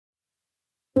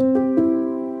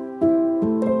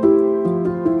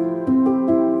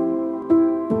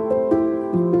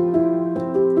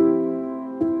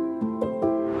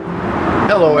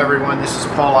everyone, this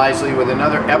is Paul Isley with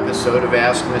another episode of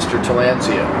Ask Mr.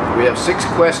 Tillandsia. We have 6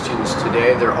 questions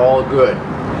today, they're all good.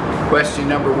 Question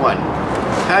number 1,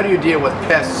 how do you deal with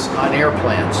pests on air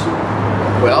plants?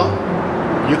 Well,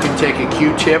 you can take a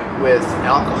Q-tip with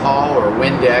alcohol or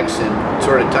Windex and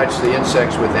sort of touch the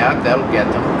insects with that, that'll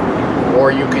get them.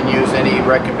 Or you can use any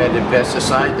recommended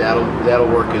pesticide, that'll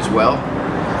work as well.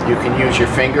 You can use your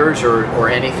fingers or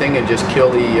anything and just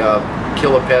kill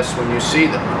the pests when you see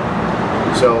them.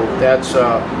 So that's,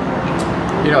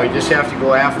 you just have to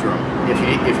go after them.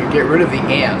 If you get rid of the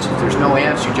ants, if there's no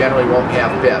ants, you generally won't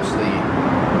have pests. The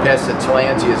pests that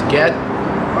Tillandsias get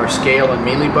are scale and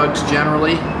mealybugs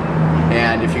generally.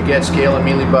 And if you get scale and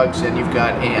mealybugs, then you've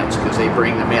got ants because they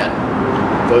bring them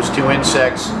in. Those 2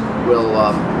 insects will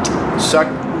suck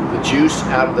the juice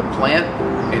out of the plant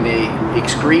and they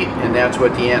excrete, and that's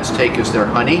what the ants take as their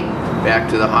honey back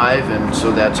to the hive, and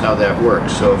so that's how that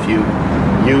works. So if you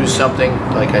use something,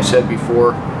 like I said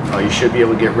before, you should be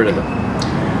able to get rid of them.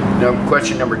 Now,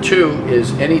 question number 2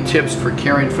 is any tips for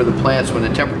caring for the plants when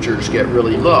the temperatures get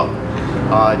really low?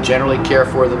 Generally care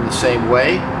for them the same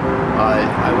way.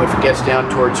 If it gets down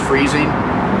towards freezing,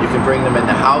 you can bring them in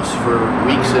the house for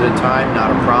weeks at a time,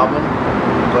 not a problem.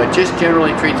 But just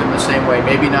generally treat them the same way.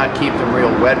 Maybe not keep them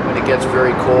real wet when it gets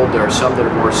very cold. There are some that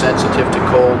are more sensitive to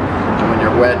cold, and when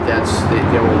they're wet,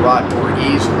 they will rot more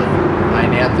easily.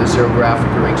 Aeranthos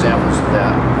are examples of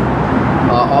that.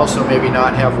 Also, maybe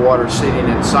not have water sitting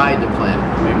inside the plant.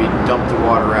 Maybe dump the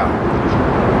water out.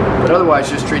 But otherwise,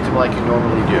 just treat them like you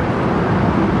normally do.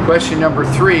 Question number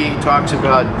 3 talks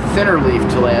about thinner leaf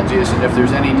Tillandsias and if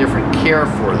there's any different care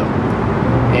for them.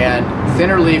 And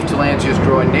thinner leaf Tillandsias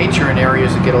grow in nature in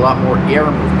areas that get a lot more air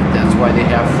movement. That's why they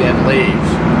have thin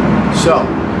leaves.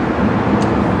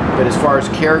 But as far as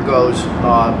care goes,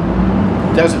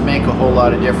 it doesn't make a whole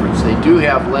lot of difference. They do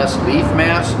have less leaf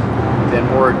mass than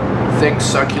more thick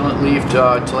succulent leafed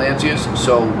Tillandsias.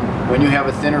 So when you have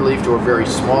a thinner leafed or very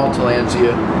small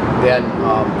Tillandsia, then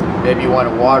maybe you want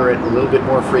to water it a little bit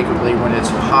more frequently when it's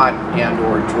hot and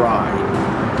or dry.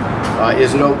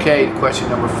 Is it okay, question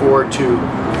number 4, to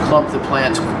clump the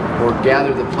plants or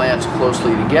gather the plants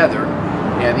closely together?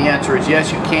 And the answer is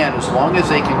yes, you can, as long as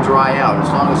they can dry out. As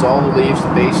long as all the leaves,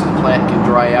 the base of the plant can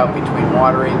dry out between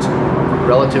waterings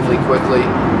relatively quickly,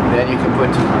 then you can put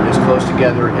them as close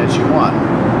together as you want.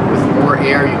 With more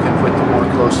air, you can put them more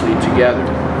closely together.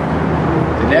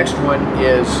 The next one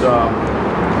is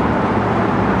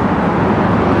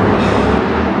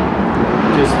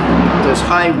does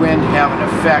high wind have an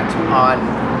effect on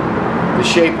the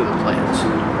shape of the plants?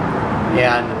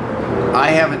 And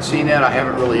I haven't seen that. I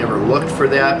haven't really ever looked for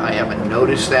that. I haven't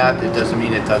noticed that. It doesn't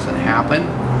mean it doesn't happen.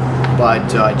 But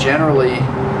generally,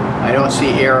 I don't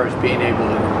see air as being able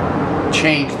to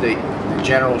change the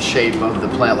general shape of the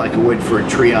plant like it would for a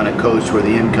tree on a coast where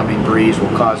the incoming breeze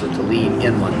will cause it to lean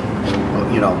inland,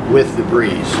 with the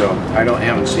breeze. So I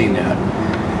haven't seen that.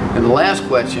 And the last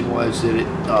question was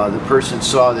that the person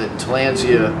saw that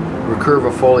Tillandsia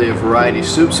recurvifolia variety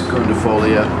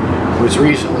subsecundifolia was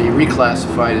recently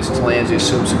reclassified as Tillandsia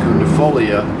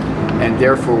subsecundifolia, and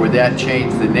therefore would that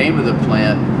change the name of the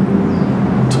plant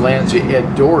Tillandsia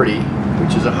eddorii,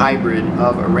 which is a hybrid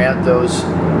of aeranthos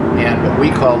and what we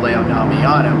call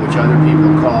leonamiana, which other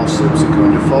people call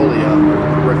subsecundifolia,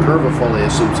 recurvifolia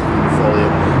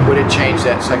subsecundifolia. Would it change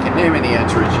that second name? And the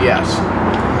answer is yes.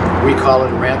 We call it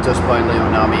aeranthos by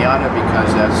leonamiana because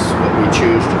that's what we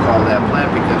choose to call that plant,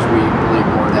 because we believe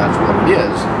more that's what it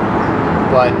is.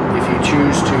 But if you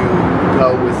choose to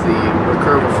go with the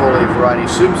recurvifolia variety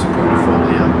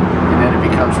subsecundifolia, and then it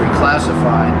becomes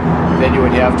reclassified, then you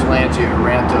would have Tillandsia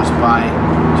aeranthos by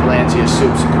Tillandsia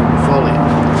subsecundifolia.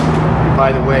 And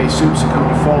by the way,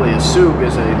 subsecundifolia, sub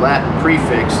is a Latin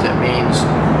prefix that means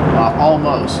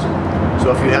almost. So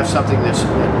if you have something that's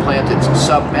a plant that's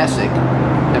submesic,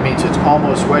 that means it's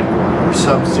almost wet growing, or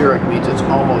subxeric means it's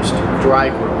almost dry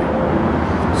growing.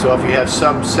 So if you have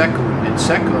subsecund, and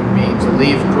secund means the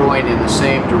leaf growing in the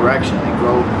same direction.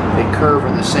 They curve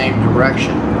in the same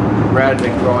direction rather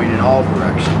than growing in all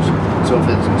directions. So if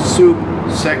it's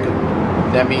subsecund,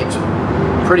 that means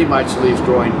pretty much the leaf's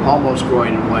almost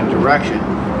growing in one direction.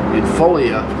 And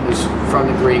folia is from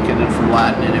the Greek and then from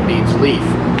Latin, and it means leaf.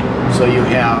 So you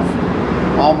have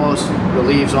the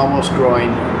leaves almost growing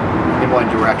in one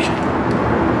direction.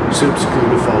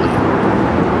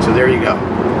 Subsecundifolia. So there you go.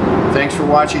 Thanks for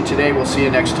watching today. We'll see you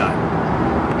next time.